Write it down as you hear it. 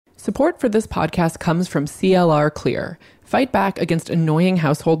Support for this podcast comes from CLR Clear. Fight back against annoying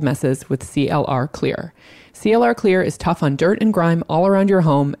household messes with CLR Clear. CLR Clear is tough on dirt and grime all around your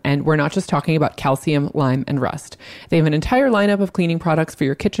home, and we're not just talking about calcium, lime, and rust. They have an entire lineup of cleaning products for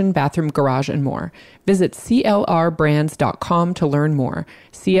your kitchen, bathroom, garage, and more. Visit clrbrands.com to learn more.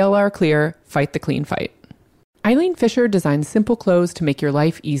 CLR Clear, fight the clean fight. Eileen Fisher designs simple clothes to make your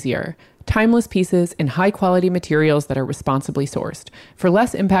life easier. Timeless pieces in high-quality materials that are responsibly sourced for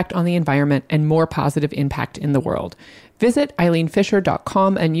less impact on the environment and more positive impact in the world. Visit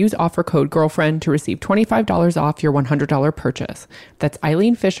eileenfisher.com and use offer code GIRLFRIEND to receive $25 off your $100 purchase. That's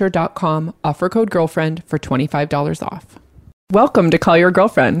eileenfisher.com, offer code GIRLFRIEND for $25 off. Welcome to Call Your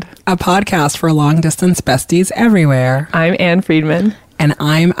Girlfriend, a podcast for long-distance besties everywhere. I'm Anne Friedman. And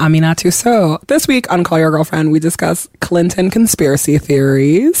I'm Amina Tussaud. This week on Call Your Girlfriend, we discuss Clinton conspiracy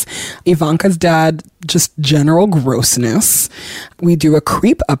theories, Ivanka's dad, just general grossness. We do a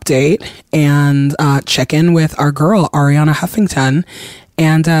creep update and check in with our girl, Arianna Huffington,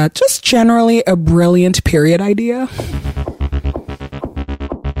 and just generally a brilliant period idea.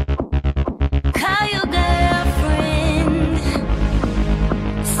 Call your girlfriend.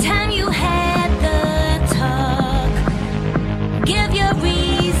 It's time you had the talk. Give your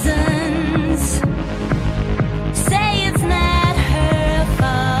reasons. Say it's not her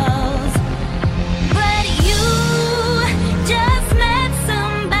fault. But you just met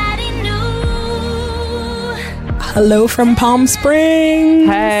somebody new. Hello from Palm Springs.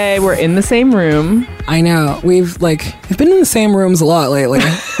 Hey, we're in the same room. I know. We've been in the same rooms a lot lately.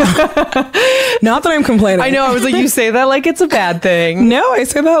 Not that I'm complaining. I know. I was like, you say that like it's a bad thing. No, I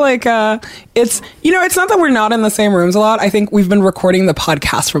say that like it's not that we're not in the same rooms a lot. I think we've been recording the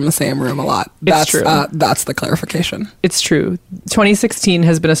podcast from the same room a lot. That's true. That's the clarification. It's true. 2016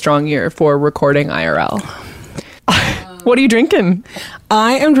 has been a strong year for recording IRL. What are you drinking?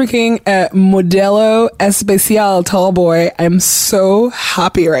 I am drinking a Modelo Especial Tall Boy. I'm so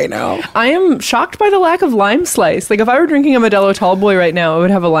happy right now. I am shocked by the lack of lime slice. Like, if I were drinking a Modelo Tall Boy right now, it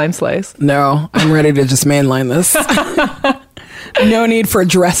would have a lime slice. No, I'm ready to just mainline this. No need for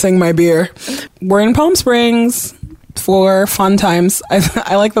dressing my beer. We're in Palm Springs for fun times.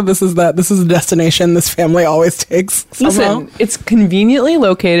 I like that this is a destination this family always takes somehow. Listen, it's conveniently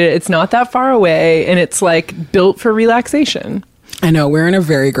located. It's not that far away, and it's like built for relaxation. I know. We're in a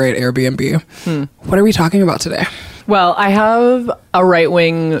very great Airbnb. What are we talking about today? Well, I have a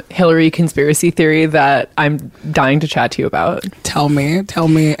right-wing Hillary conspiracy theory that I'm dying to chat to you about. Tell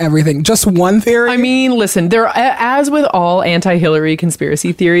me everything. Just one theory? I mean, listen, there, as with all anti-Hillary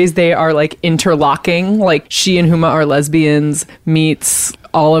conspiracy theories, they are like interlocking. Like, she and Huma are lesbians meets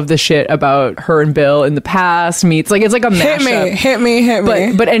all of the shit about her and Bill in the past meets, like, it's like a mashup. Hit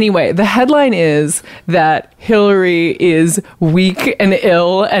me. But anyway, the headline is that Hillary is weak and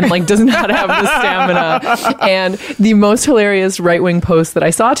ill and like does not have the stamina. And the most hilarious right-wing post that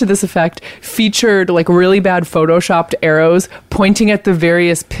I saw to this effect featured like really bad photoshopped arrows pointing at the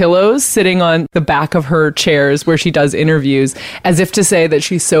various pillows sitting on the back of her chairs where she does interviews, as if to say that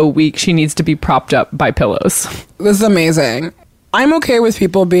she's so weak she needs to be propped up by pillows. This is amazing. I'm okay with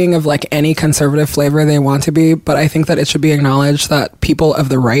people being of like any conservative flavor they want to be, but I think that it should be acknowledged that people of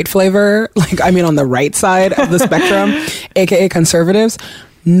the right flavor, on the right side of the spectrum, aka conservatives,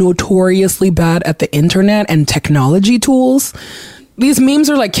 notoriously bad at the internet and technology tools. These memes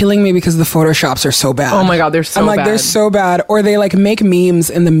are like killing me because the photoshops are so bad. Oh my God, they're so bad. They're so bad. Or they like make memes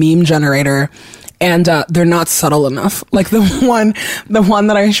in the meme generator and they're not subtle enough. Like the one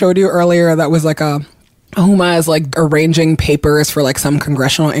that I showed you earlier that was like a Huma is like arranging papers for like some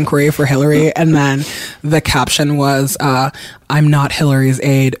congressional inquiry for Hillary, and then the caption was, "I'm not Hillary's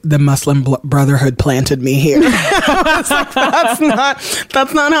aide. The Muslim Brotherhood planted me here." I was like, that's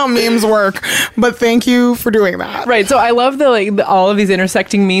not how memes work. But thank you for doing that. Right. So I love all of these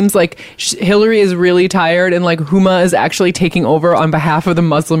intersecting memes. Like Hillary is really tired, and like Huma is actually taking over on behalf of the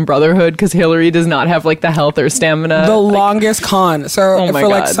Muslim Brotherhood because Hillary does not have like the health or stamina. The longest con. So if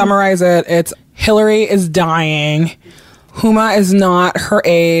we summarize it, it's Hillary is dying. Huma is not her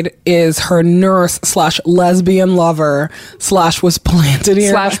aide, is her nurse / lesbian lover / was planted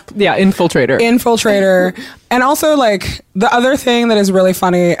here. Infiltrator. And also, like, the other thing that is really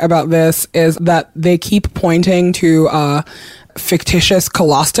funny about this is that they keep pointing to fictitious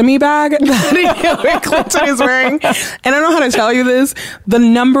colostomy bag that Hillary Clinton is wearing. And I don't know how to tell you this. The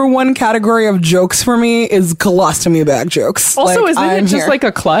number one category of jokes for me is colostomy bag jokes. Also, isn't it just like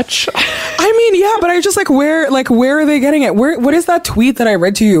a clutch? I mean, yeah, but I just where are they getting it? What is that tweet that I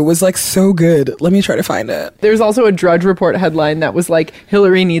read to you? It was like so good. Let me try to find it. There's also a Drudge Report headline that was like,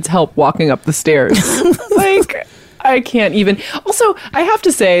 Hillary needs help walking up the stairs. Like, I can't even. Also, I have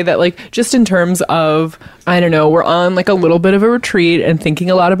to say that, like, just in terms of, I don't know, we're on like a little bit of a retreat and thinking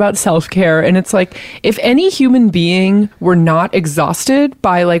a lot about self-care. And it's like, if any human being were not exhausted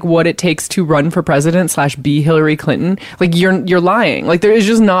by like what it takes to run for president / be Hillary Clinton, like you're lying. Like, there is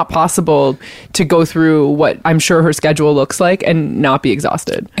just not possible to go through what I'm sure her schedule looks like and not be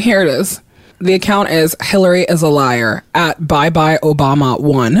exhausted. Here it is. The account is Hillary is a liar at Bye Bye Obama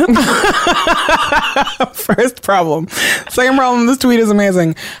 1. First problem. Second problem, this tweet is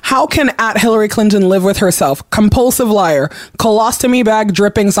amazing. How can at Hillary Clinton live with herself? Compulsive liar. Colostomy bag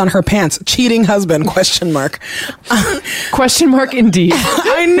drippings on her pants. Cheating husband? Question mark. Question mark indeed.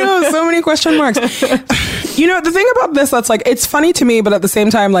 I know, so many question marks. You know, the thing about this that's like, it's funny to me, but at the same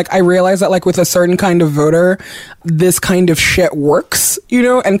time, like, I realize that like with a certain kind of voter, this kind of shit works, you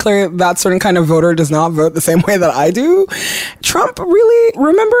know, and clearly that certain kind of voter does not vote the same way that I do. Trump really,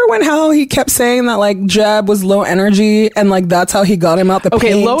 remember when how he kept saying that like Jeb was low energy and like that's how he got him out the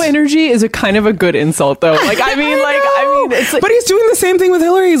paint? Low energy is a kind of a good insult though. Like, I mean, it's like, but he's doing the same thing with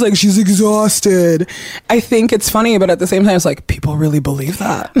Hillary. He's like, she's exhausted. I think it's funny, but at the same time, it's like, people really believe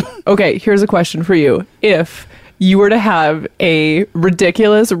that. Okay, here's a question for you. If you were to have a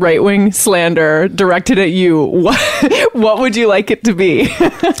ridiculous right-wing slander directed at you, what would you like it to be?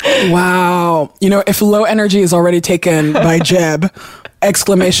 Wow. You know, if low energy is already taken by Jeb,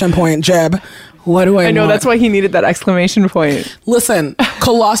 exclamation point, Jeb, what do I know, want? that's why he needed that exclamation point. Listen,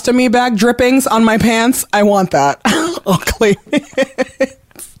 colostomy bag drippings on my pants, I want that. I'll claim it.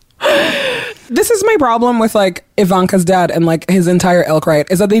 This is my problem with like Ivanka's dad and like his entire ilk, right?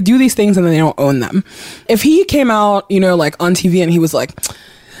 Is that they do these things and then they don't own them. If he came out, you know, like on TV and he was like,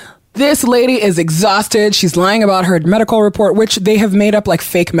 this lady is exhausted. She's lying about her medical report, which they have made up like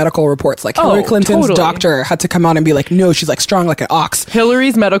fake medical reports. Like Hillary Clinton's doctor had to come out and be like, no, she's like strong like an ox.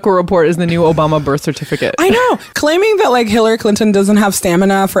 Hillary's medical report is the new Obama birth certificate. I know. Claiming that like Hillary Clinton doesn't have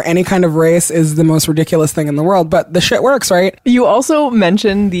stamina for any kind of race is the most ridiculous thing in the world. But the shit works, right? You also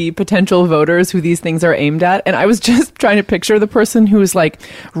mentioned the potential voters who these things are aimed at. And I was just trying to picture the person who's like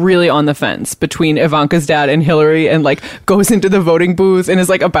really on the fence between Ivanka's dad and Hillary and like goes into the voting booth and is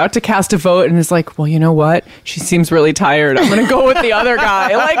like about to cast a vote and is like, well, you know what? She seems really tired. I'm going to go with the other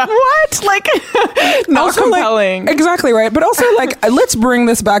guy. Like, what? Like, not also, compelling. Like, exactly, right? But also, like, let's bring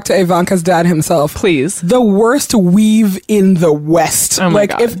this back to Ivanka's dad himself. Please. The worst weave in the West. Oh my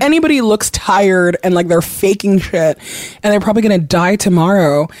God. If anybody looks tired and, like, they're faking shit and they're probably going to die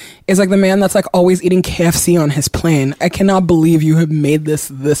tomorrow, is, like, the man that's, like, always eating KFC on his plane. I cannot believe you have made this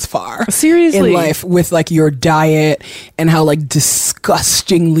far. Seriously. In life with, like, your diet and how, like,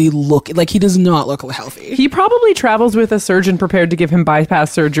 disgustingly like he does not look healthy. He probably travels with a surgeon prepared to give him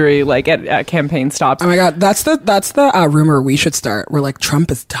bypass surgery like at campaign stops. Oh my God, that's the rumor we should start. We're like,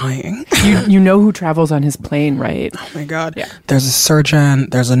 Trump is dying. You know who travels on his plane, right? Oh my God. Yeah. There's a surgeon,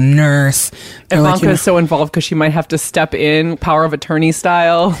 there's a nurse. Ivanka is so involved because she might have to step in power of attorney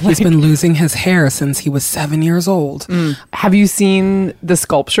style. He's been losing his hair since he was 7 years old. Have you seen the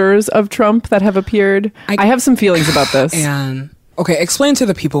sculptures of Trump that have appeared? I have some feelings about this. And okay, explain to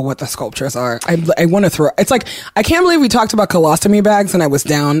the people what the sculptures are. I want to throw... It's like, I can't believe we talked about colostomy bags and I was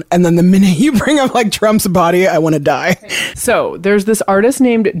down, and then the minute you bring up like Trump's body, I want to die. So there's this artist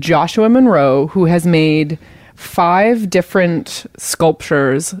named Joshua Monroe who has made 5 different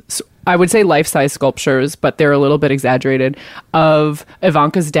sculptures, I would say life-size sculptures, but they're a little bit exaggerated, of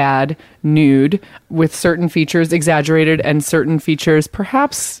Ivanka's dad nude with certain features exaggerated and certain features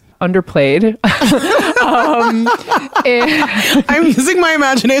perhaps underplayed. I'm using my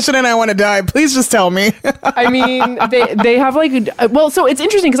imagination and I want to die. Please just tell me. I mean, they have like, well, so it's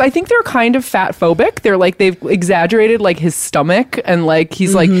interesting because I think they're kind of fat phobic. They're like, they've exaggerated like his stomach and like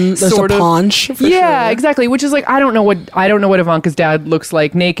he's like sort of paunch. Yeah, sure. Exactly. Which is like, I don't know what Ivanka's dad looks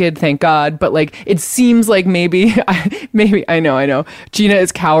like naked, thank God. But like, it seems like maybe I know. Gina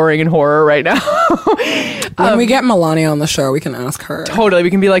is cowering in horror right now. When we get Melania on the show, we can ask her. Totally.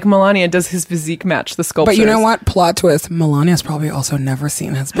 We can be like, Melania, does his physique match the sculptures? But you know what? Plot twist. Melania's probably also never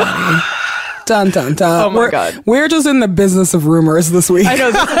seen his body. Dun, dun, dun. Oh my God. We're just in the business of rumors this week. I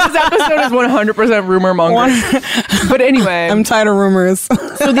know. This episode is 100% rumor mongering. But anyway. I'm tired of rumors.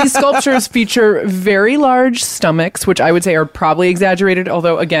 So these sculptures feature very large stomachs, which I would say are probably exaggerated,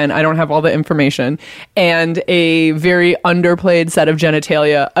 although, again, I don't have all the information, and a very underplayed set of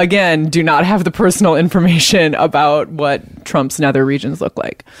genitalia. Again, do not have the personal information about what Trump's nether regions look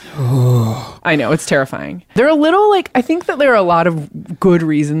like. Oh. I know. It's terrifying. They're a little like, I think that there are a lot of good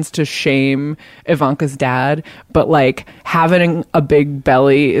reasons to shame Ivanka's dad, but like having a big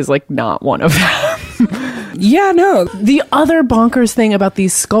belly is like not one of them. Yeah, no. The other bonkers thing about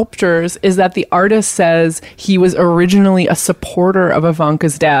these sculptures is that the artist says he was originally a supporter of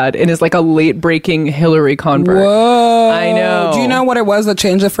Ivanka's dad and is like a late-breaking Hillary convert. Whoa. I know. Do you know what it was that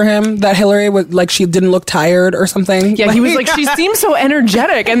changed it for him? That Hillary was like, she didn't look tired or something? Yeah, he was like, she seems so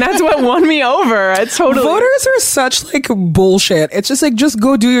energetic, and that's what won me over. It's totally... Voters are such like bullshit. It's just like, just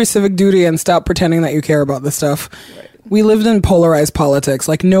go do your civic duty and stop pretending that you care about this stuff. Right. We lived in polarized politics.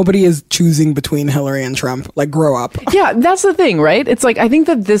 Like, nobody is choosing between Hillary and Trump. Like, grow up. Yeah, that's the thing, right? It's like, I think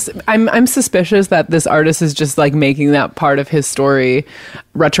that this, I'm suspicious that this artist is just like making that part of his story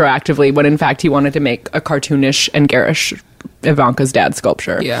retroactively, when in fact he wanted to make a cartoonish and garish Ivanka's dad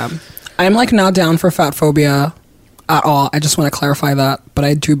sculpture. Yeah. I'm like not down for fat phobia at all. I just want to clarify that. But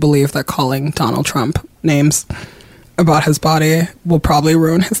I do believe that calling Donald Trump names about his body will probably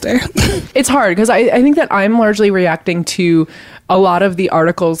ruin his day. It's hard because I think that I'm largely reacting to a lot of the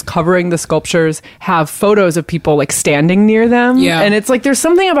articles covering the sculptures have photos of people like standing near them. Yeah. And it's like, there's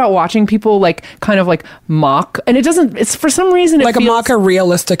something about watching people like kind of like mock, and it doesn't, it's for some reason, it like feels, mock a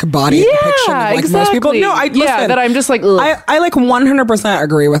realistic body depiction of like exactly. most people. No, listen, that I'm just like, ugh. I like 100%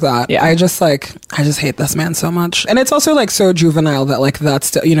 agree with that. Yeah. I just hate this man so much. And it's also like so juvenile that like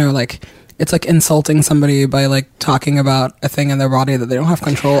that's, you know, like, it's like insulting somebody by like talking about a thing in their body that they don't have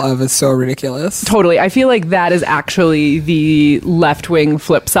control of is so ridiculous. Totally. I feel like that is actually the left-wing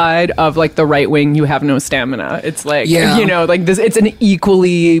flip side of like the right-wing, you have no stamina. It's like, you know, like this, it's an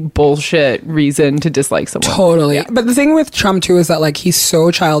equally bullshit reason to dislike someone. Totally. Yeah. But the thing with Trump too is that like he's so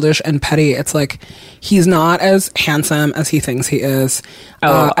childish and petty. It's like he's not as handsome as he thinks he is.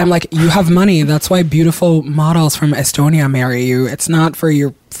 I'm like, you have money. That's why beautiful models from Estonia marry you. It's not for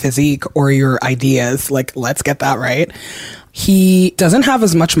your physique or your ideas. Like, let's get that right. He doesn't have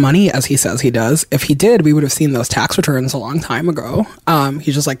as much money as he says he does. If he did, we would have seen those tax returns a long time ago.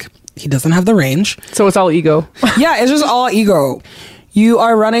 He's just like, he doesn't have the range. So it's all ego. Yeah, it's just all ego. You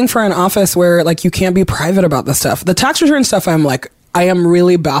are running for an office where like you can't be private about this stuff. The tax return stuff, I'm like, I am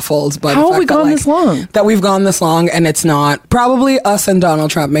really baffled by how the fact have we gone this long? That we've gone this long, and it's not. Probably us and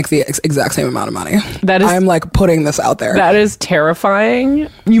Donald Trump make the exact same amount of money. That is, I'm like putting this out there. That is terrifying.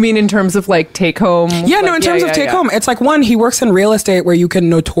 You mean in terms of like take home? Yeah, like, no, in terms of take home. It's like, one, he works in real estate where you can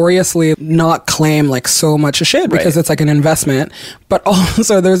notoriously not claim like so much shit because it's like an investment. But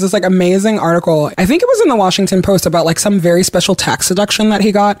also there's this like amazing article, I think it was in the Washington Post, about like some very special tax deduction that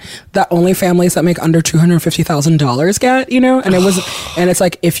he got that only families that make under $250,000 get, you know? And it was, and it's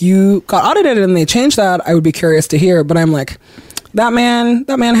like, if you got audited and they changed that, I would be curious to hear. But I'm like, that man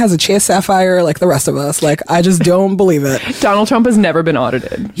has a Chase Sapphire like the rest of us. Like, I just don't believe it. Donald Trump has never been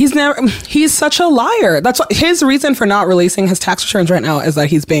audited. He's such a liar. That's what, his reason for not releasing his tax returns right now is that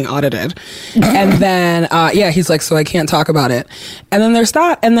he's being audited. And then, he's like, so I can't talk about it. And then there's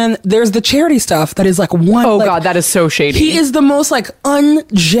that. And then there's the charity stuff that is like one. Oh like, God, that is so shady. He is the most like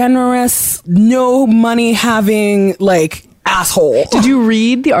ungenerous, no money having like asshole. Did you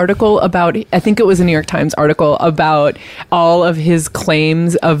read the article about, I think it was a New York Times article about all of his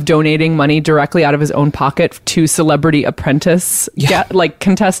claims of donating money directly out of his own pocket to Celebrity Apprentice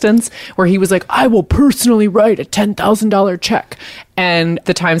contestants, where he was like, I will personally write a $10,000 check. And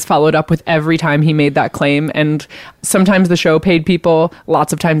the Times followed up with every time he made that claim. And sometimes the show paid people.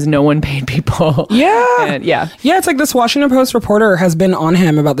 Lots of times no one paid people. Yeah. Yeah, it's like this Washington Post reporter has been on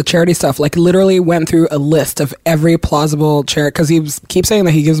him about the charity stuff. Like literally went through a list of every plausible charity. Because he keeps saying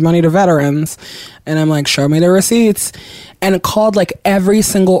that he gives money to veterans. And I'm like, show me the receipts. And called like every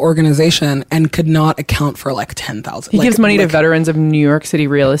single organization and could not account for like 10,000. He gives money to veterans of New York City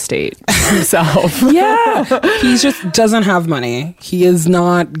real estate himself. Yeah. He just doesn't have money. He is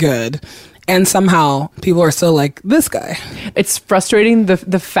not good. And somehow people are still like, this guy. It's frustrating. The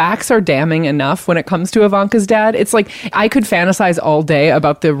facts are damning enough when it comes to Ivanka's dad. It's like, I could fantasize all day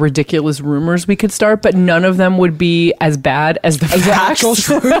about the ridiculous rumors we could start, but none of them would be as bad as the actual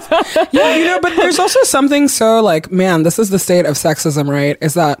truth. Yeah, you know, but there's also something so like, man, this is the state of sexism, right?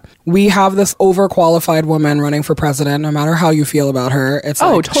 Is that we have this overqualified woman running for president, no matter how you feel about her. It's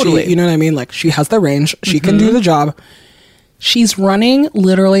like, totally. You know what I mean? Like, she has the range. She can do the job. She's running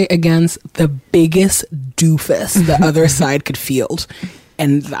literally against the biggest doofus the other side could field.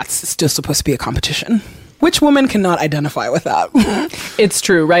 And that's still supposed to be a competition. Which woman cannot identify with that? It's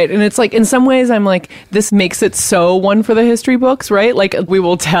true, right? And it's like, in some ways, I'm like, this makes it so one for the history books, right? Like, we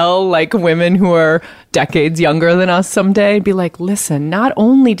will tell like women who are decades younger than us someday, be like, listen, not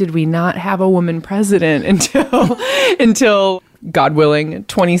only did we not have a woman president until God willing,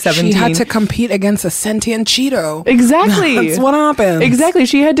 2017. She had to compete against a sentient Cheeto. Exactly. That's what happened. Exactly.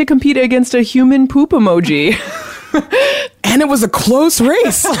 She had to compete against a human poop emoji. And it was a close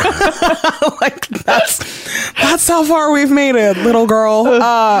race. Like that's how far we've made it, little girl.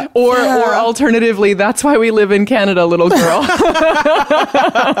 Or alternatively, that's why we live in Canada, little girl.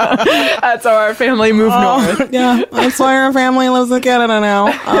 That's how our family moved north. Yeah, that's why our family lives in Canada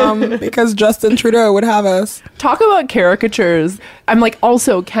now. Because Justin Trudeau would have us. Talk about caricatures. I'm like,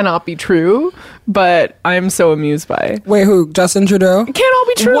 also cannot be true, but I'm so amused by. Wait, who? Justin Trudeau? It can't all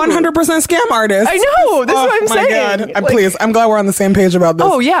be true. 100% scam artist. I know. This is what I'm saying. God. Please, I'm glad we're on the same page about this.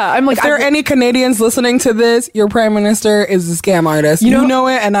 Oh, yeah. I'm like, if there are any Canadians listening to this, your prime minister is a scam artist. You know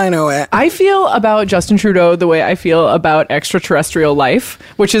it, and I know it. I feel about Justin Trudeau the way I feel about extraterrestrial life,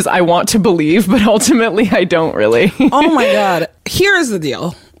 which is I want to believe, but ultimately I don't really. Oh, my God. Here's the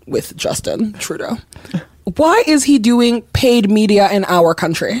deal with Justin Trudeau. Why is he doing paid media in our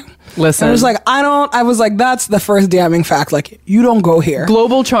country? Listen. I was like, that's the first damning fact. Like, you don't go here.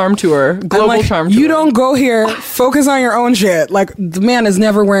 Global charm tour. You don't go here. Focus on your own shit. Like, the man is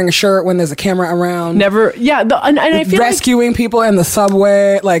never wearing a shirt when there's a camera around. Never. Yeah. And I feel rescuing people in the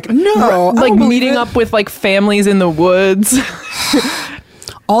subway. Like, no. Like meeting up with like families in the woods.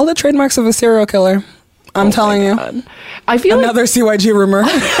 All the trademarks of a serial killer. I'm telling you. God. I feel another CYG rumor.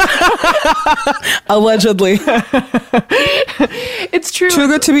 Allegedly. It's true. Too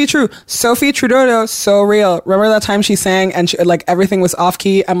good to be true. Sophie Trudeau, so real. Remember that time she sang and like everything was off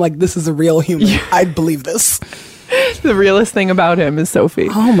key? I'm like, this is a real human. Yeah. I'd believe this. The realest thing about him is Sophie.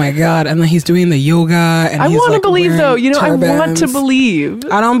 Oh my God. And then he's doing the yoga and I he's want to like believe though. You know, turbans. I want to believe.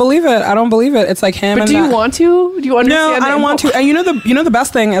 I don't believe it. It's like him. But do you want to? Do you understand? No, I don't want to. And you know the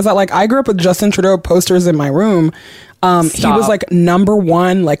best thing is that like I grew up with Justin Trudeau posters in my room. He was like number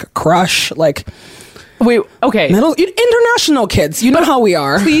one, like crush, like. Wait, okay. International kids. You know how we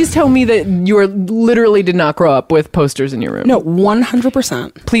are. Please tell me that you literally did not grow up with posters in your room. No,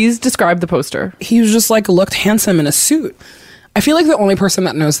 100%. Please describe the poster. He was just like looked handsome in a suit. I feel like the only person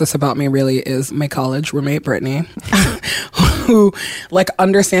that knows this about me really is my college roommate, Brittany, who like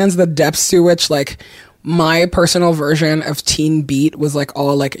understands the depths to which like my personal version of Teen Beat was like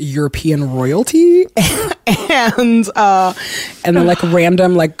all like European royalty and then like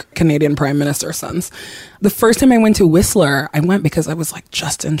random like Canadian prime minister sons. The first time I went to Whistler, I went because I was like,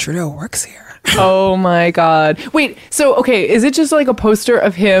 Justin Trudeau works here. Oh my God. Wait, so okay, is it just like a poster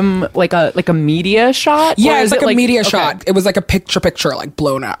of him like a media shot? Yeah, it's like a media shot. It was like a picture like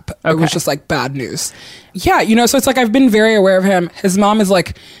blown up. Okay. It was just like bad news. Yeah, you know, so it's like I've been very aware of him. His mom is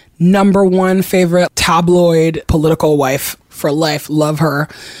like number one favorite tabloid political wife for life. Love her.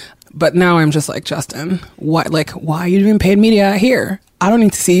 But now I'm just like, Justin, why are you doing paid media here? I don't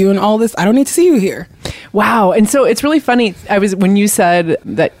need to see you in all this. I don't need to see you here. Wow. And so it's really funny. When you said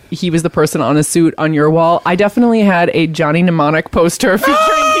that he was the person on a suit on your wall, I definitely had a Johnny Mnemonic poster featuring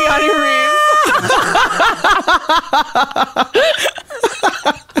Keanu Reeves.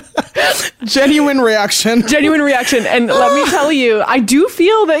 Genuine reaction. And let me tell you, I do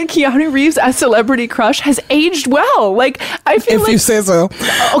feel that Keanu Reeves as celebrity crush has aged well. Like, I feel if you say so.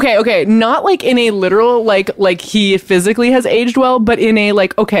 Okay. Not like in a literal, like he physically has aged well, but in a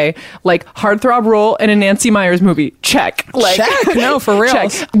like heartthrob role in a Nancy Meyers movie. Check. Check. No, for real.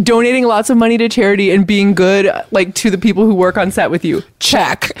 Check. Donating lots of money to charity and being good, like, to the people who work on set with you.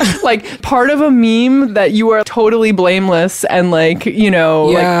 Check. Like, part of a meme that you are totally blameless and like, you know,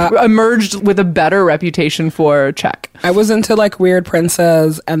 like emerged with a better reputation for. Check. I was into like Weird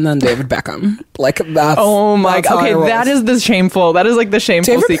Princess and then David Beckham. Like that's oh my God. Okay, that is the shameful. That is like the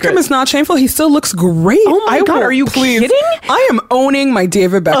shameful David secret. Beckham is not shameful. He still looks great. Oh my God, are you kidding? I am owning my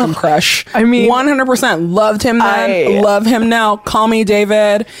David Beckham crush. I mean, 100%. Loved him then. Love him now. Call me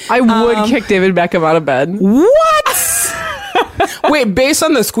David. I would kick David Beckham out of bed. What? Wait, based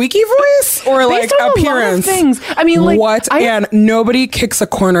on the squeaky voice or based like on appearance? A lot of things. I mean, like what? And nobody kicks a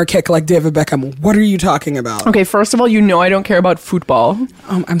corner kick like David Beckham. What are you talking about? Okay, first of all, you know I don't care about football.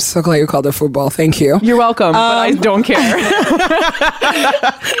 I'm so glad you called it football. Thank you. You're welcome, but I don't care.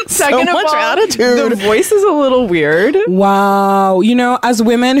 Second so much of all, attitude. The voice is a little weird. Wow. You know, as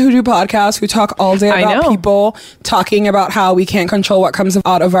women who do podcasts, who talk all day about people talking about how we can't control what comes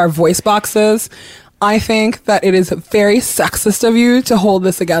out of our voice boxes, I think that it is very sexist of you to hold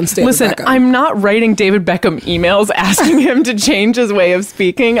this against David Beckham. Listen, I'm not writing David Beckham emails asking him to change his way of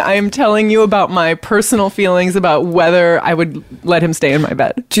speaking. I am telling you about my personal feelings about whether I would let him stay in my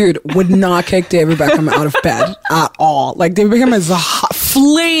bed. Dude, would not kick David Beckham out of bed at all. Like, David Beckham is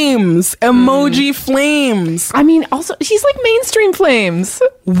flames. Emoji flames. I mean, also, he's like mainstream flames.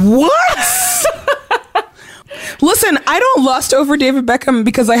 What? Listen, I don't lust over David Beckham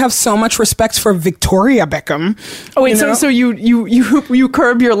because I have so much respect for Victoria Beckham. Oh wait, so you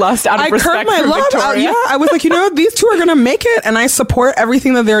curb your lust out of respect curb my for love. Victoria? I was like, these two are gonna make it, and I support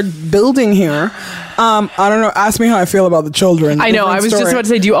everything that they're building here. I don't know. Ask me how I feel about the children. I know. I was just about to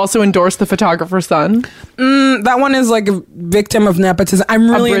say, do you also endorse the photographer's son? That one is like a victim of nepotism. I'm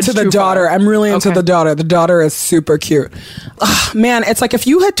really into the daughter. I'm really into the daughter. The daughter is super cute. Ugh, man, it's like if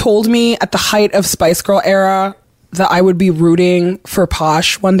you had told me at the height of Spice Girl era that I would be rooting for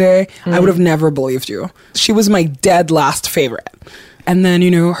Posh one day, I would have never believed you. She was my dead last favorite. And then,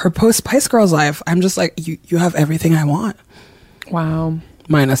 her post Spice Girls life, I'm just like, you have everything I want. Wow.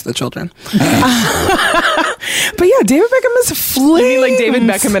 Minus the children. But yeah, David Beckham is flames. You mean like David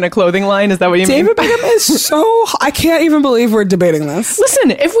Beckham in a clothing line? Is that what you mean? David Beckham is so... I can't even believe we're debating this.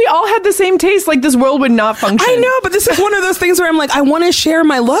 Listen, if we all had the same taste, like this world would not function. I know, but this is one of those things where I'm like, I want to share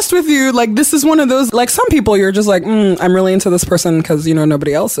my lust with you. Like, this is one of those... Like, some people, you're just like, I'm really into this person because,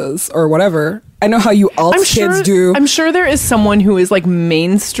 nobody else is or whatever. I know how you kids do. I'm sure there is someone who is like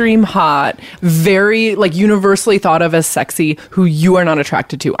mainstream hot, very like universally thought of as sexy, who you are not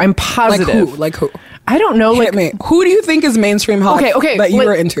attracted to. I'm positive. Like who? I don't know. Hit me. Who do you think is mainstream hot that you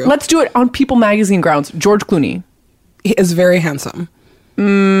are into? Let's do it on People magazine grounds. George Clooney. He is very handsome.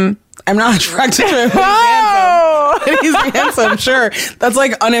 I'm not attracted to him. He's handsome, sure. That's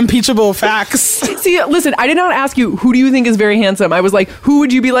like unimpeachable facts. See, listen, I did not ask you, who do you think is very handsome? I was like, who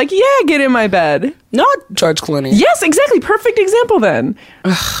would you be like, yeah, get in my bed? Not George Clooney. Yes, exactly. Perfect example then.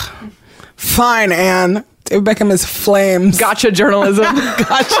 Fine, Anne. David Beckham is flames. Gotcha journalism.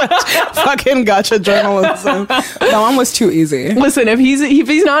 Fucking gotcha journalism. That one was too easy. Listen, if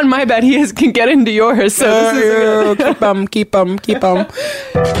he's not in my bed, can get into yours. So this is keep him.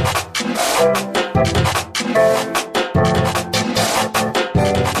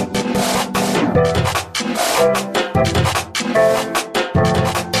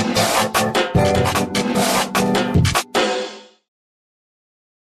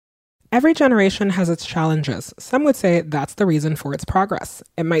 Every generation has its challenges. Some would say that's the reason for its progress.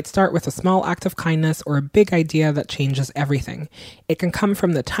 It might start with a small act of kindness or a big idea that changes everything. It can come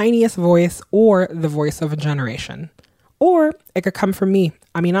from the tiniest voice or the voice of a generation. Or it could come from me,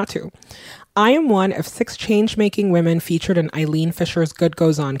 Aminatu. I am one of 6 change-making women featured in Eileen Fisher's Good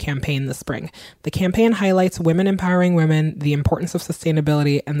Goes On campaign this spring. The campaign highlights women empowering women, the importance of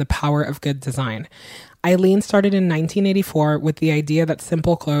sustainability, and the power of good design. Eileen started in 1984 with the idea that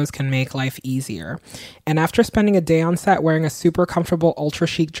simple clothes can make life easier. And after spending a day on set wearing a super comfortable ultra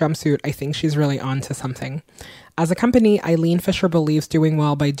chic jumpsuit, I think she's really on to something. As a company, Eileen Fisher believes doing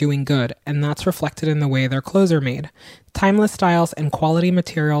well by doing good, and that's reflected in the way their clothes are made. Timeless styles and quality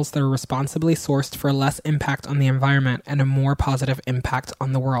materials that are responsibly sourced for less impact on the environment and a more positive impact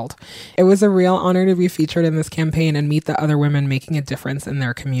on the world. It was a real honor to be featured in this campaign and meet the other women making a difference in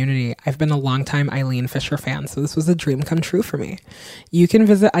their community. I've been a longtime Eileen Fisher fan, so this was a dream come true for me. You can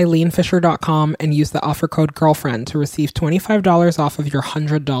visit eileenfisher.com and use the offer code GIRLFRIEND to receive $25 off of your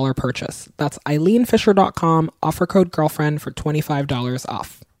 $100 purchase. That's eileenfisher.com, offer code GIRLFRIEND for $25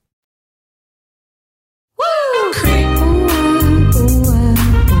 off. Woo!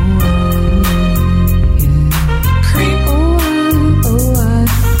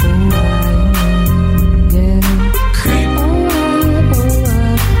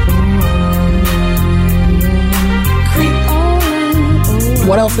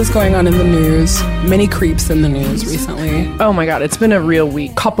 What else is going on in the news? Many creeps in the news recently. Oh my God, it's been a real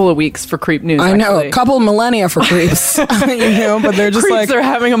couple of weeks for creep news. I know, actually. couple millennia for creeps. But they're just Creeps are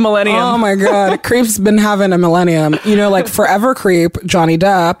having a millennium. Oh my God, creep's been having a millennium. Like forever creep, Johnny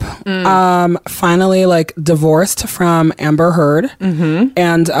Depp, finally divorced from Amber Heard,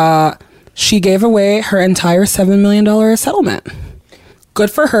 and she gave away her entire $7 million settlement. Good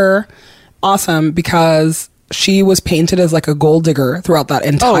for her. Awesome, because she was painted as a gold digger throughout that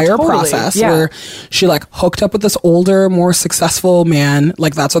entire process, where she hooked up with this older, more successful man.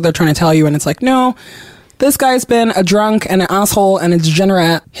 That's what they're trying to tell you. And it's no, this guy's been a drunk and an asshole and a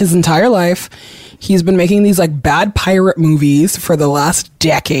degenerate his entire life. He's been making these bad pirate movies for the last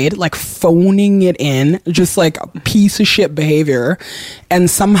decade, phoning it in, just piece of shit behavior. And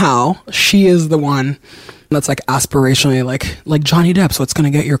somehow she is the one that's aspirationally like Johnny Depp, so it's gonna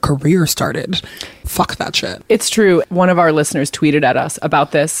get your career started. Fuck that shit. It's true. One of our listeners tweeted at us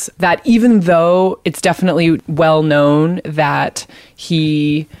about this, that even though it's definitely well known that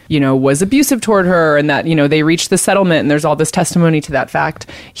he, was abusive toward her and that, they reached the settlement and there's all this testimony to that fact,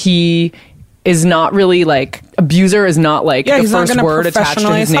 he is not really like abuser is not like the first word attached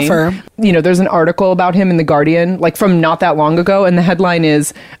to his name. You know, there's an article about him in The Guardian, like from not that long ago, and the headline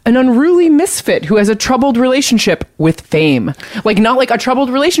is "An unruly misfit who has a troubled relationship with fame." Like, not like a troubled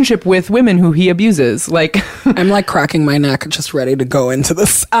relationship with women who he abuses. Like, I'm like cracking my neck, just ready to go into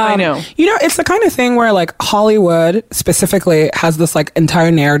this. I know. You know, it's the kind of thing where like Hollywood specifically has this like entire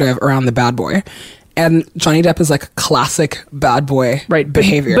narrative around the bad boy. And Johnny Depp is like classic bad boy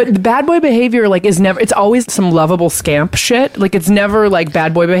behavior. But the bad boy behavior like is never, it's always some lovable scamp shit. Like, it's never like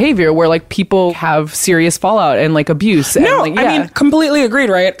bad boy behavior where like people have serious fallout and like abuse. And, no, like, I mean, completely agreed,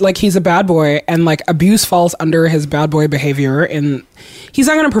 right? Like, he's a bad boy and like abuse falls under his bad boy behavior, and he's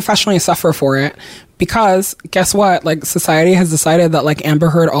not going to professionally suffer for it. Because guess what? Like, society has decided that like Amber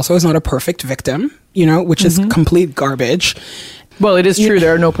Heard also is not a perfect victim, you know, which is complete garbage. Well, it is true.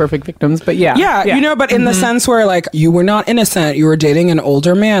 There are no perfect victims, but yeah. You know, but in the sense where like you were not innocent, you were dating an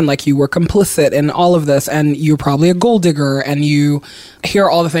older man, like you were complicit in all of this, and you're probably a gold digger, and you hear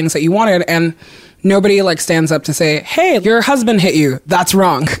all the things that you wanted, and nobody like stands up to say, hey, your husband hit you. That's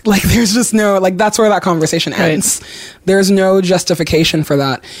wrong. Like, there's just no, like, that's where that conversation ends. Right. There's no justification for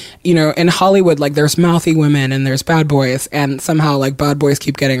that. You know, in Hollywood, like, there's mouthy women and there's bad boys, and somehow like bad boys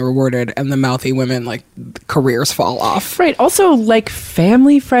keep getting rewarded and the mouthy women, like, careers fall off. Right. Also, like,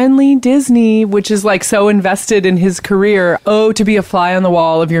 family friendly Disney, which is like so invested in his career. Oh, to be a fly on the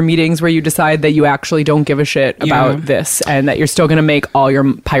wall of your meetings where you decide that you actually don't give a shit about this and that you're still going to make all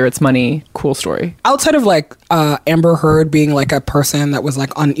your pirates money. Cool story. Outside of like Amber Heard being like a person that was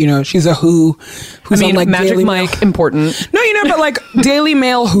like on, you know, she's a who's on like Magic Daily Mike, Mail. important. No, you know, but like Daily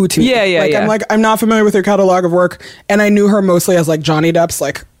Mail who to me. Yeah. I'm not familiar with her catalog of work, and I knew her mostly as like Johnny Depp's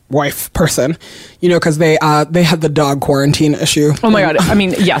like wife person, you know, because they had the dog quarantine issue. Oh my god! I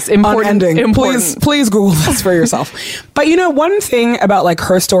mean, yes, important. Please Google this for yourself. But you know, one thing about like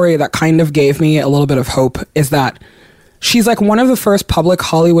her story that kind of gave me a little bit of hope is that she's like one of the first public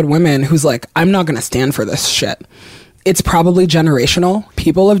Hollywood women who's like, I'm not going to stand for this shit. It's probably generational.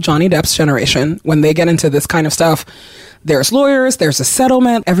 People of Johnny Depp's generation, when they get into this kind of stuff, there's lawyers, there's a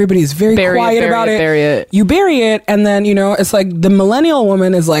settlement, everybody's very quiet about it. Bury it. You bury it, and then, you know, it's like the millennial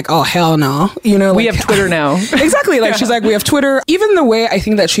woman is like, oh, hell no. You know, we like, have Twitter now. Exactly. Like, she's like, we have Twitter. Even the way I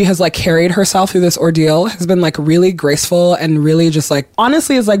think that she has like carried herself through this ordeal has been like really graceful and really just like,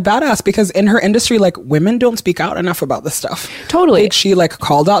 honestly, is like badass, because in her industry, like, women don't speak out enough about this stuff. Totally. Like, she like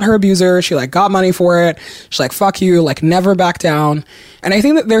called out her abuser. She like got money for it. She's like, fuck you, like never back down. And I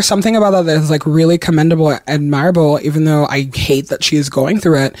think that there's something about that is like really commendable, admirable, even though I hate that she is going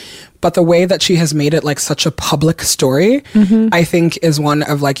through it. But the way that she has made it like such a public story, I think is one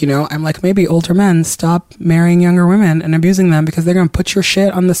of like, you know, I'm like, maybe older men stop marrying younger women and abusing them because they're going to put your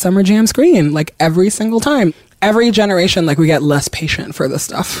shit on the Summer Jam screen like every single time. Every generation, like, we get less patient for this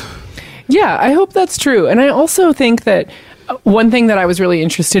stuff. Yeah, I hope that's true. And I also think that one thing that I was really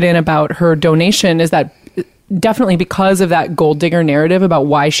interested in about her donation is that definitely because of that gold digger narrative about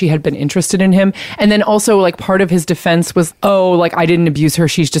why she had been interested in him. And then also like part of his defense was, oh, like I didn't abuse her.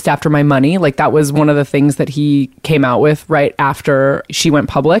 She's just after my money. Like that was one of the things that he came out with right after she went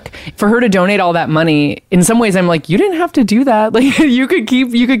public. For her to donate all that money, in some ways I'm like, you didn't have to do that. Like you could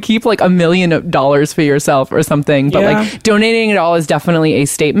keep like $1 million for yourself or something. But like donating it all is definitely a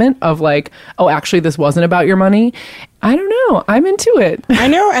statement of like, oh, actually this wasn't about your money. I don't know. I'm into it. I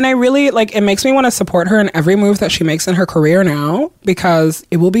know. And I really, like, it makes me want to support her in every move that she makes in her career now, because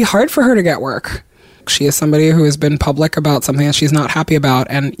it will be hard for her to get work. She is somebody who has been public about something that she's not happy about.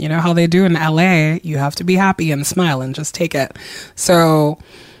 And you know how they do in LA, you have to be happy and smile and just take it. So,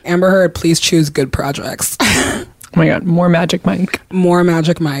 Amber Heard, please choose good projects. Oh my God. More Magic Mike. More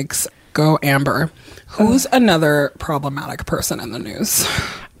Magic Mikes. Go Amber. Who's another problematic person in the news?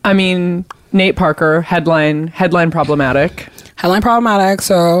 I mean, Nate Parker, headline problematic. Headline problematic.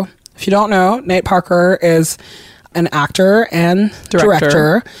 So if you don't know, Nate Parker is an actor and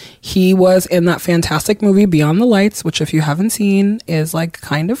director. He was in that fantastic movie Beyond the Lights, which if you haven't seen is like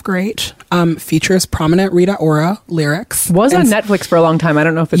kind of great. Features prominent Rita Ora lyrics. Was on Netflix for a long time. I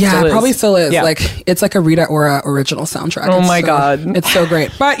don't know if it still is. Yeah, probably still is. Yeah. Like it's like a Rita Ora original soundtrack. Oh my God. It's so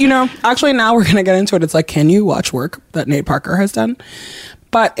great. But you know, actually now we're going to get into it. It's like, can you watch work that Nate Parker has done?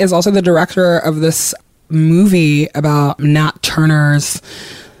 But is also the director of this movie about Nat Turner's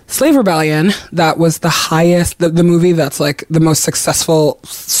Slave Rebellion that was the highest, the movie that's like the most successful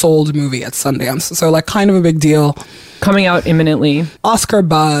sold movie at Sundance. So like kind of a big deal. Coming out imminently. Oscar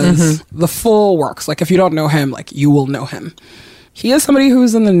buzz, the full works. Like if you don't know him, like you will know him. He is somebody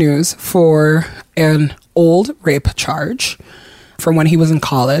who's in the news for an old rape charge from when he was in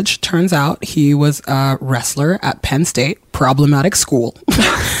college. Turns out he was a wrestler at Penn State, problematic school.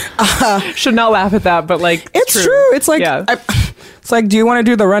 Should not laugh at that, but like It's true. It's like, yeah. it's like, do you want to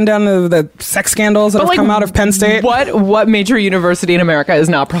do the rundown of the sex scandals that have come out of Penn State? What major university in America is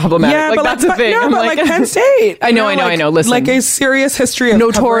not problematic? Yeah, like but that's a thing. No, I'm but like Penn State. I know. Listen, like a serious history of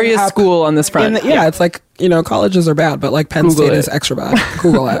notorious school on this front. It's like, colleges are bad, but like Penn Google State it. is extra bad.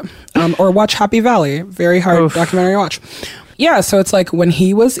 Google it. Or watch Happy Valley. Very hard documentary to watch. Yeah, so it's like when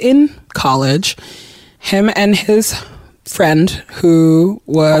he was in college, him and his friend who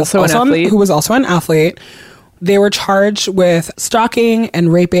was also an athlete, they were charged with stalking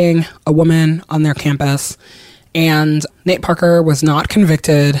and raping a woman on their campus. And Nate Parker was not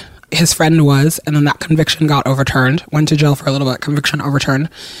convicted. His friend was, and then that conviction got overturned. Went to jail for a little bit, conviction overturned.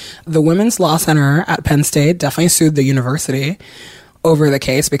 The Women's Law Center at Penn State definitely sued the university over the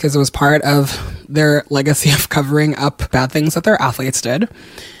case because it was part of their legacy of covering up bad things that their athletes did.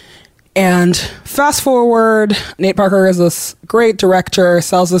 And fast forward, Nate Parker is this great director,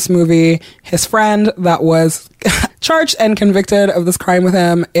 sells this movie. His friend that was charged and convicted of this crime with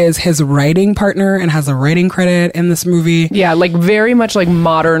him is his writing partner and has a writing credit in this movie. Yeah, like very much like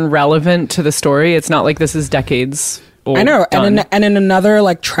modern relevant to the story. It's not like this is decades old. I know. Done. And in another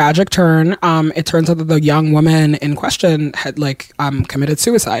like tragic turn, it turns out that the young woman in question had committed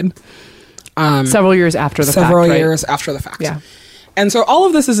suicide. Several years after the fact. Several years after the fact. Yeah. And so all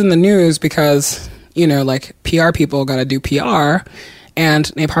of this is in the news because, PR people got to do PR.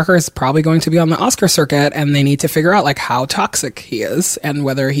 And Nate Parker is probably going to be on the Oscar circuit, and they need to figure out how toxic he is and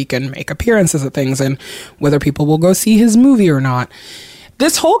whether he can make appearances at things and whether people will go see his movie or not.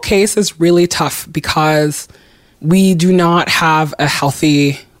 This whole case is really tough because we do not have a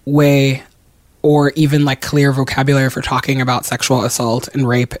healthy way or even clear vocabulary for talking about sexual assault and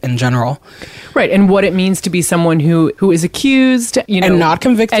rape in general. Right, and what it means to be someone who is accused, and not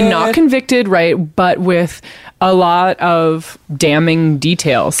convicted. And not convicted, right, but with a lot of damning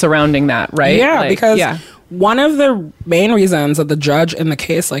detail surrounding that, right? Yeah, because one of the main reasons that the judge in the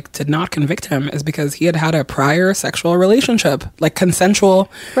case did not convict him is because he had a prior sexual relationship,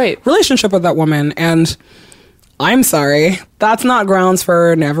 consensual relationship with that woman. And I'm sorry, that's not grounds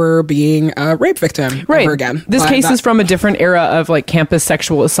for never being a rape victim ever again. This case is from a different era of campus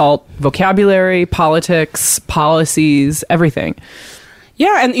sexual assault vocabulary, politics, policies, everything.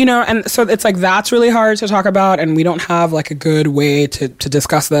 Yeah, and so it's that's really hard to talk about, and we don't have a good way to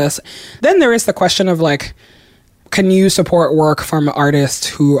discuss this. Then there is the question of can you support work from artists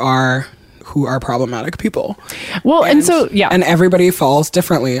who are problematic people? Well, and so, yeah. And everybody falls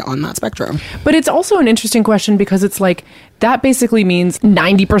differently on that spectrum. But it's also an interesting question because it's that basically means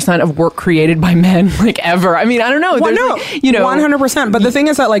 90% of work created by men, ever. I mean, I don't know. Well, no, 100%. But the thing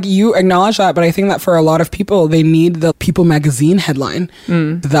is that, you acknowledge that, but I think that for a lot of people, they need the People magazine headline.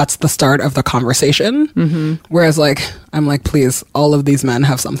 That's the start of the conversation. Mm-hmm. Whereas, I'm please, all of these men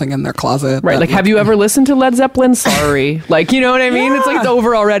have something in their closet. Right. Have you ever listened to Led Zeppelin? Sorry. You know what I mean? Yeah. It's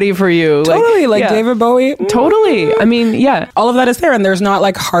over already for you. Totally. David Bowie. Totally. I mean, yeah. All of that is there, and there's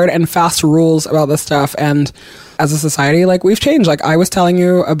not hard and fast rules about this stuff. And as a society, we've changed. I was telling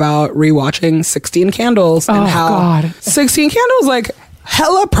you about rewatching 16 Candles and how 16 Candles,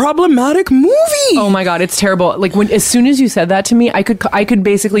 hella problematic movie. Oh my God, it's terrible. As soon as you said that to me, I could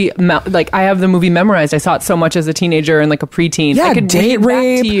basically, I have the movie memorized. I saw it so much as a teenager and a preteen. Yeah, I could date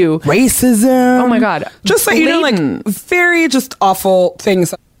rape, to you. racism. Oh my God. Just very just awful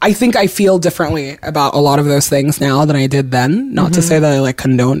things. I think I feel differently about a lot of those things now than I did then. Not to say that I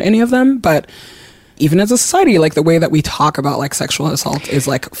condone any of them, but even as a society, the way that we talk about sexual assault is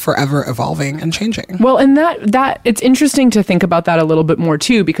forever evolving and changing. Well, and that it's interesting to think about that a little bit more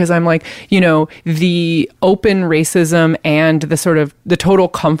too, because I'm the open racism and the sort of the total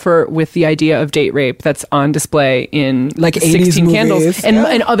comfort with the idea of date rape that's on display in 16 Candles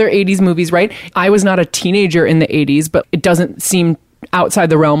and other 80s movies, right? I was not a teenager in the 80s, but it doesn't seem outside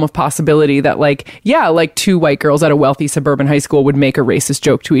the realm of possibility that two white girls at a wealthy suburban high school would make a racist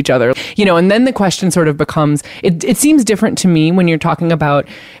joke to each other, and then the question sort of becomes, it seems different to me when you're talking about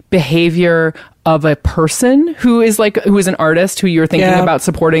behavior of a person who is an artist who you're thinking about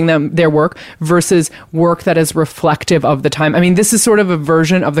supporting their work versus work that is reflective of the time. I mean, this is sort of a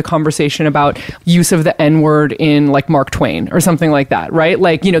version of the conversation about use of the N-word in Mark Twain or something like that, right?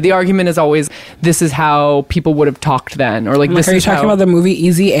 The argument is always, this is how people would have talked then, or this are you talking about the movie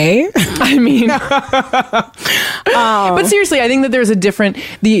Easy A? I mean, but seriously, I think that there's a different,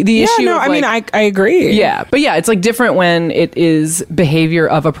 the issue. No, I mean, I agree. Yeah. But yeah, it's different when it is behavior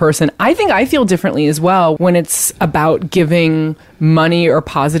of a person. I think I feel differently as well when it's about giving money or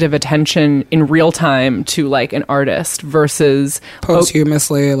positive attention in real time to like an artist versus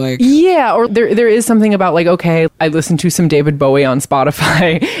posthumously, like, yeah, or there is something about like, okay, I listened to some David Bowie on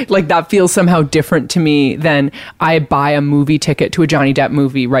Spotify. Like that feels somehow different to me than I buy a movie ticket to a Johnny Depp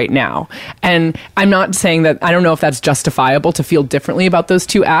movie right now. And I'm not saying that, I don't know if that's justifiable to feel differently about those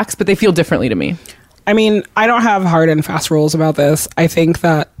two acts, but they feel differently to me. I mean, I don't have hard and fast rules about this. I think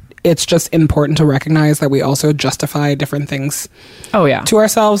that it's just important to recognize that we also justify different things to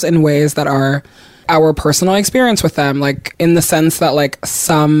ourselves in ways that are our personal experience with them. Like in the sense that like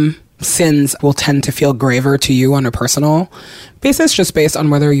some sins will tend to feel graver to you on a personal basis, just based on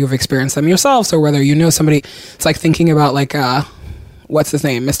whether you've experienced them yourselves or whether you know somebody. It's like thinking about like, what's his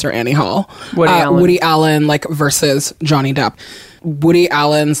name? Mr. Annie Hall. Woody Allen, like versus Johnny Depp. Woody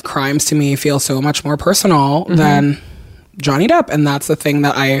Allen's crimes to me feel so much more personal than Johnny Depp. And that's the thing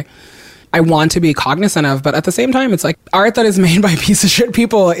that I want to be cognizant of. But at the same time, it's like art that is made by piece of shit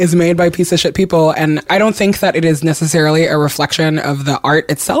people is made by piece of shit people. And I don't think that it is necessarily a reflection of the art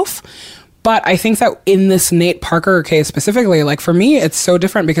itself. But I think that in this Nate Parker case specifically, like for me, it's so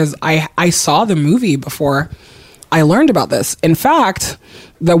different because I saw the movie before I learned about this. In fact,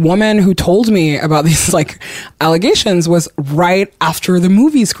 the woman who told me about these like allegations was right after the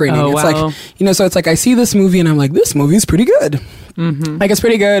movie screening. It's like, you know, so it's like I see this movie and I'm like, this movie's pretty good. Like it's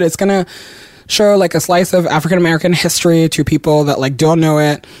pretty good. It's gonna show like a slice of African American history to people that like don't know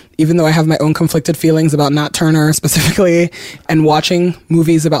it, even though I have my own conflicted feelings about Nat Turner specifically, and watching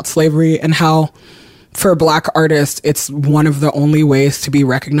movies about slavery and how for a Black artist, it's one of the only ways to be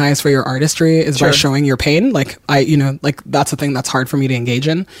recognized for your artistry is by showing your pain. Like like that's a thing that's hard for me to engage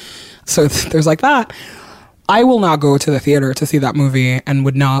in. So there's like that. I will not go to the theater to see that movie and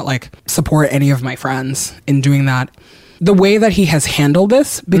would not like support any of my friends in doing that. The way that he has handled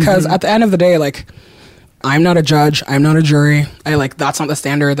this, because at the end of the day, like I'm not a judge, I'm not a jury. That's not the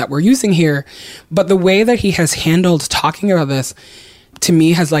standard that we're using here. But the way that he has handled talking about this, to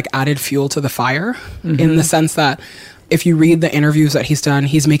me, has like added fuel to the fire in the sense that if you read the interviews that he's done,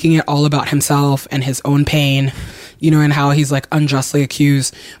 he's making it all about himself and his own pain, you know, and how he's like unjustly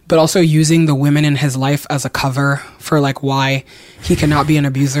accused, but also using the women in his life as a cover for like why he cannot be an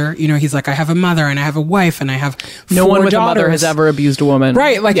abuser. You know, he's like, I have a mother and I have a wife and I have 4 daughters. No one with a mother has ever abused a woman.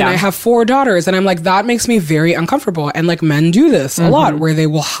 Right. Like, and I have 4 daughters. And I'm like, that makes me very uncomfortable. And like men do this a lot where they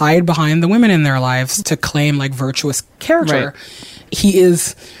will hide behind the women in their lives to claim like virtuous character. Right. He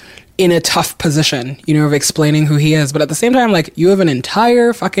is in a tough position, you know, of explaining who he is. But at the same time, like, you have an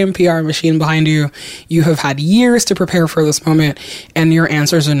entire fucking PR machine behind you. You have had years to prepare for this moment, and your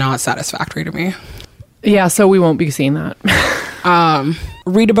answers are not satisfactory to me. Yeah, so we won't be seeing that.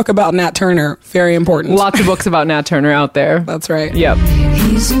 Read a book about Nat Turner. Very important. Lots of books about Nat Turner out there. That's right. Yep.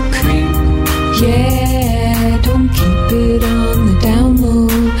 He's a creep. Yeah, don't keep it on the down low.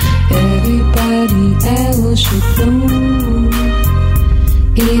 Everybody else should know.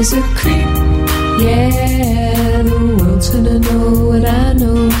 He's a creep, yeah, the world's gonna know what I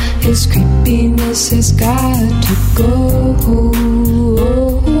know. His creepiness has got to go.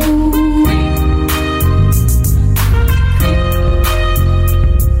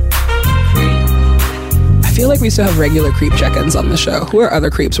 I feel like we still have regular creep check-ins on the show. Who are other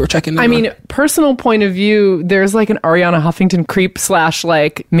creeps we're checking in on? I mean, personal point of view, there's like an Arianna Huffington creep /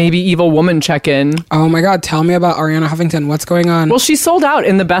 like maybe evil woman check-in. Oh my God, tell me about Arianna Huffington. What's going on? Well, she sold out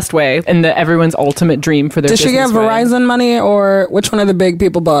in the best way, in the everyone's ultimate dream for their business. Did she get Verizon money, or which one of the big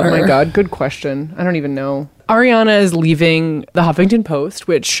people bought her? Oh my God, good question. I don't even know. Arianna is leaving the Huffington Post,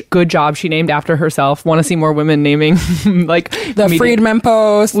 which, good job, she named after herself. Want to see more women naming like the Friedman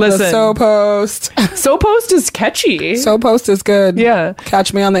Post, Listen, the So Post. So Post is catchy. So Post is good. Yeah.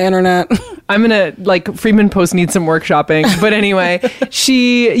 Catch me on the internet. I'm gonna, like, Friedman Post needs some workshopping. But anyway,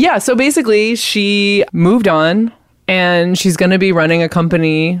 so basically she moved on and she's gonna be running a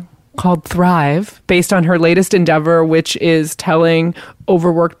company called Thrive, based on her latest endeavor, which is telling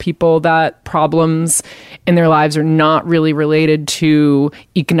overworked people that problems in their lives are not really related to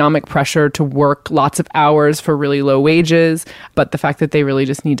economic pressure to work lots of hours for really low wages, but the fact that they really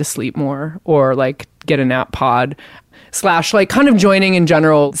just need to sleep more or like get a nap pod. / like kind of joining in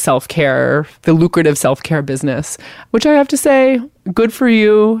general self-care, the lucrative self-care business, which I have to say, good for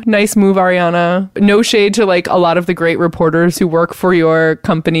you. Nice move, Arianna. No shade to like a lot of the great reporters who work for your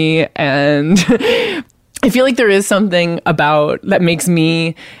company. And I feel like there is something about that makes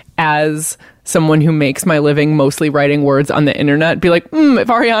me, as someone who makes my living mostly writing words on the internet, be like, if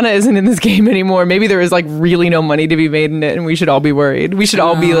Arianna isn't in this game anymore, maybe there is like really no money to be made in it, and we should all be worried. We should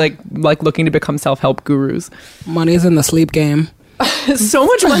all be like looking to become self-help gurus. Money's in the sleep game. So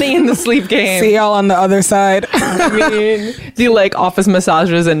much money in the sleep game. See y'all on the other side. I mean, the like office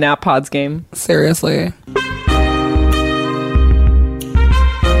massages and nap pods game. Seriously.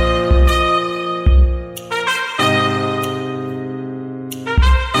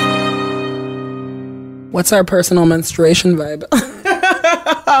 What's our personal menstruation vibe?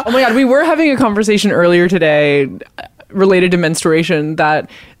 Oh my God, we were having a conversation earlier today related to menstruation that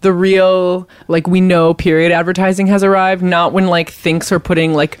the real, like, we know period advertising has arrived, not when like thinks are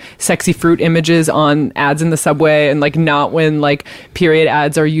putting like sexy fruit images on ads in the subway, and like not when like period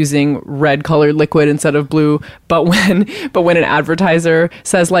ads are using red colored liquid instead of blue, but when an advertiser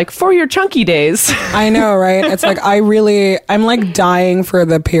says like, for your chunky days. I know, right? It's like I'm like dying for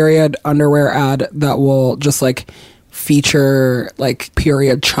the period underwear ad that will just like feature like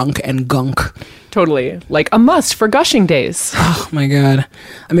period chunk and gunk. Totally. Like a must for gushing days. Oh my God.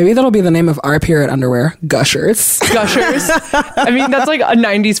 Maybe that'll be the name of our period underwear. Gushers. Gushers. I mean, that's like a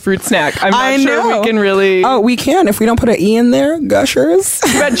 90s fruit snack. I'm not sure we can really... Oh, we can. If we don't put an E in there, Gushers.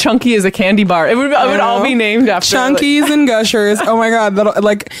 I bet Chunky is a candy bar. It would all be named after... Chunkies and Gushers. Oh my God. That'll,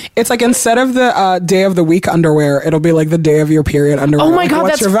 like, it's like instead of the day of the week underwear, it'll be like the day of your period underwear. Oh my God.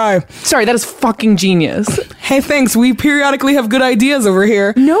 What's your vibe? Sorry, that is fucking genius. Hey, thanks. We periodically have good ideas over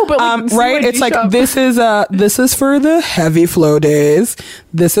here. No, but like, right? It's like, this is for the heavy flow days.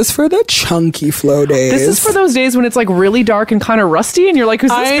 This is for the chunky flow days. This is for those days when it's like really dark and kind of rusty, and you're like, "Has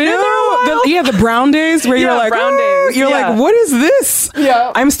this been in there a while?" The brown days where you're like, brown days. You're like, what is this?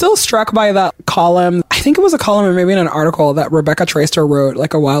 Yeah. I'm still struck by that column. I think it was a column or maybe in an article that Rebecca Traister wrote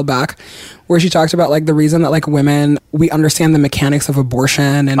like a while back, where she talked about like the reason that like women, we understand the mechanics of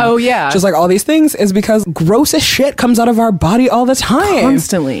abortion and just like all these things is because gross as shit comes out of our body all the time.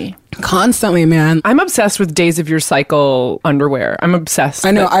 Constantly, man. I'm obsessed with days of your cycle underwear. I'm obsessed.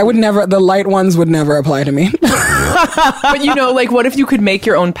 I know. The light ones would never apply to me. But you know, like what if you could make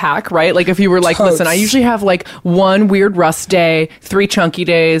your own pack, right? Like if you were like, listen, I usually have like one weird rust day, 3 chunky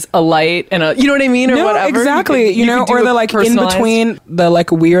days, a light, and a, you know what I mean? Or whatever. Exactly. You know, or the like in between, the like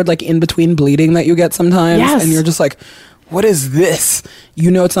weird like in between bleeding that you get sometimes. Yes. And you're just like, what is this? You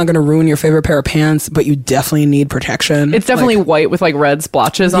know it's not going to ruin your favorite pair of pants, but you definitely need protection. It's definitely like, white with like red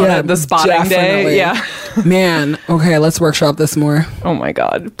splotches on it. The spotting day. Yeah. Man, okay, let's workshop this more. Oh my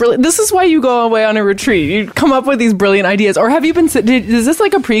God. Brilliant. This is why you go away on a retreat. You come up with these brilliant ideas. Or have you been, is this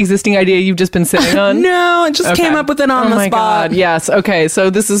like a pre-existing idea you've just been sitting on? No, I just came up with it on the spot. Oh my God. Yes. Okay. So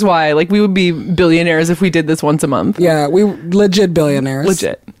this is why, like, we would be billionaires if we did this once a month. Yeah, we legit billionaires.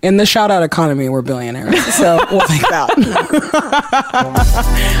 Legit. In the shout out economy, we're billionaires. So we'll take that.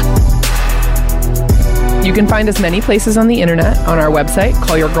 You can find us many places on the internet on our website,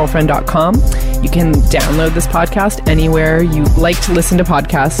 callyourgirlfriend.com. You can download this podcast anywhere you like to listen to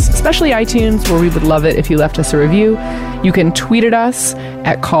podcasts, especially iTunes, where we would love it if you left us a review. You can tweet at us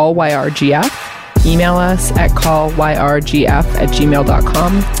at callyrgf, email us at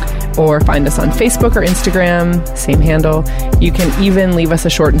callyrgf@gmail.com, or find us on Facebook or Instagram, same handle. You can even leave us a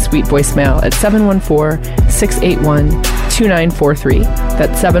short and sweet voicemail at 714-681-2943.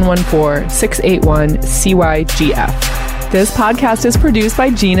 That's 714-681-CYGF. This podcast is produced by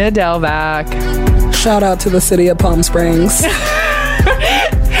Gina Delvac. Shout out to the city of Palm Springs.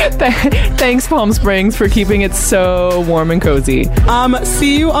 Thanks, Palm Springs, for keeping it so warm and cozy.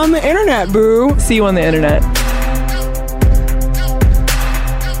 See you on the internet, boo. See you on the internet.